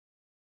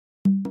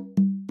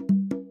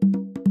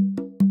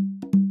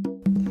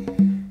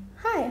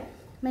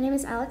my name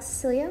is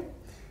Cecilio.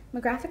 I'm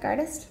a graphic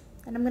artist,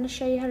 and I'm going to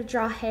show you how to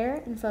draw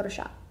hair in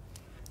Photoshop.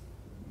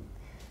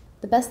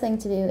 The best thing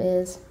to do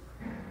is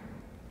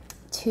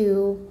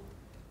to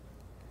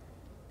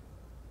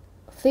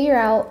figure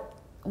out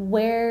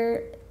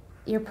where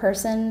your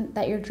person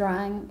that you're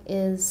drawing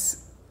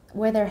is,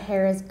 where their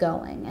hair is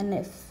going. And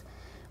if,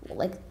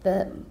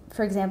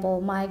 for example,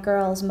 my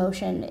girl's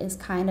motion is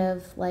kind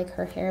of like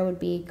her hair would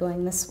be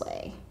going this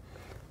way.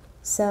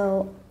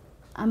 So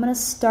I'm going to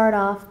start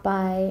off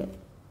by,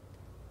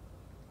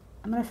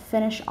 I'm going to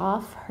finish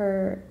off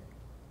her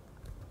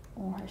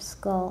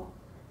skull.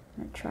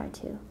 I'm going to try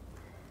to.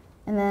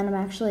 And then I'm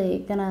actually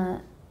going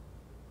to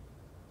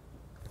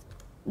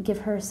give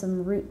her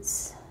some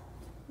roots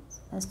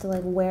as to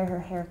where her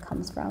hair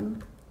comes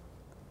from.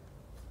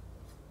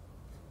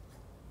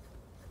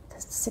 To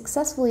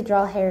successfully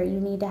draw hair, you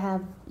need to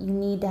have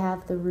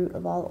the root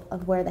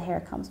of where the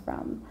hair comes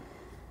from.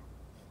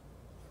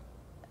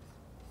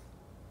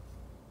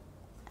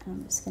 And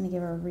I'm just going to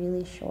give her a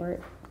really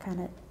short, kind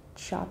of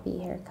choppy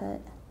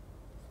haircut.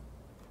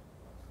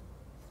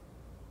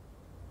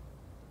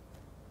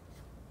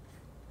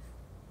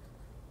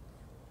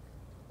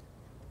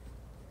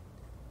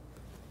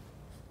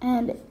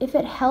 And if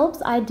it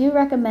helps, I do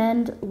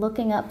recommend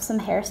looking up some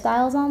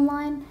hairstyles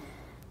online,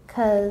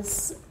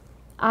 because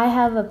I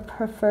have a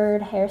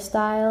preferred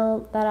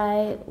hairstyle that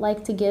I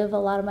like to give a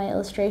lot of my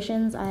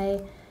illustrations. I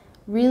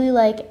really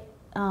like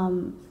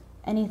any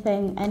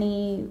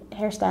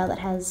hairstyle that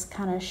has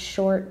kind of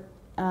short,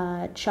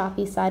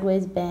 choppy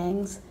sideways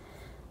bangs,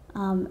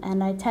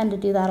 and I tend to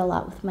do that a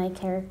lot with my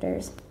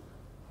characters.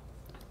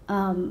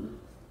 But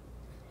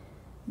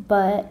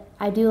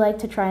I do like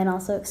to try and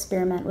also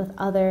experiment with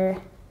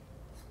other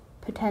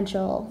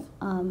potential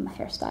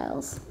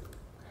hairstyles.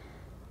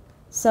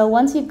 So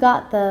once you've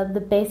got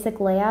the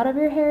basic layout of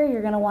your hair,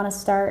 you're going to want to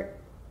start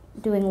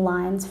doing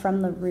lines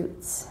from the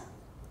roots,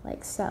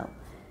 like so,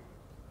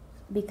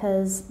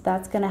 because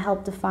that's going to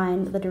help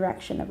define the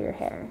direction of your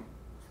hair.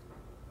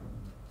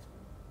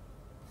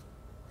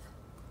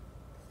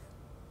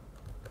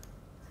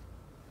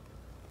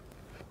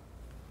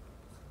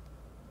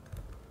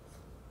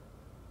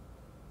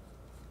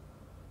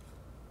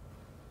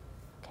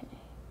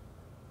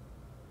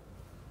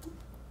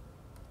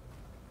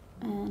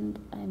 And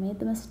I made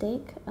the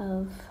mistake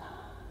of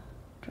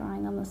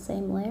drawing on the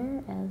same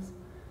layer as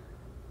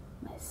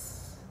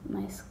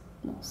my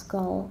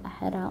skull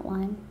head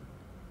outline.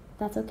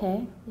 That's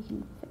okay, we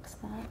can fix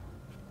that.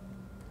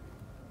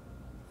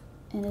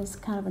 It is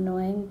kind of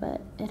annoying,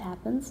 but it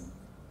happens.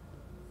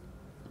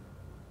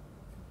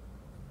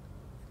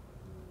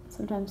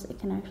 Sometimes it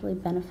can actually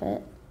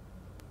benefit,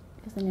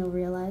 because then you'll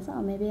realize,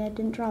 oh, maybe I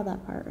didn't draw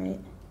that part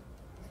right.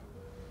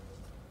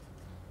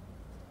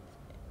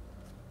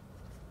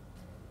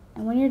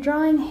 And when you're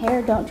drawing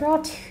hair, don't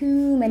draw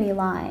too many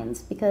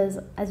lines, because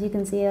as you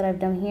can see what I've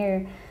done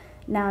here,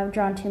 now I've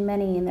drawn too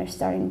many and they're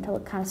starting to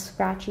look kind of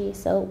scratchy.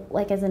 So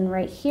as in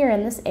right here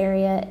in this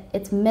area,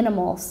 it's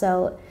minimal,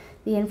 so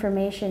the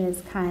information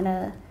is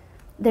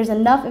there's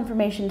enough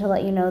information to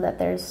let you know that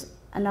there's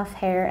enough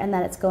hair and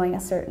that it's going a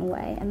certain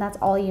way, and that's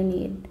all you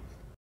need.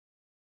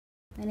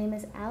 My name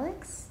is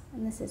Alex,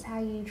 and this is how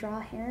you draw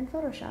hair in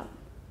Photoshop.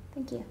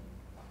 Thank you.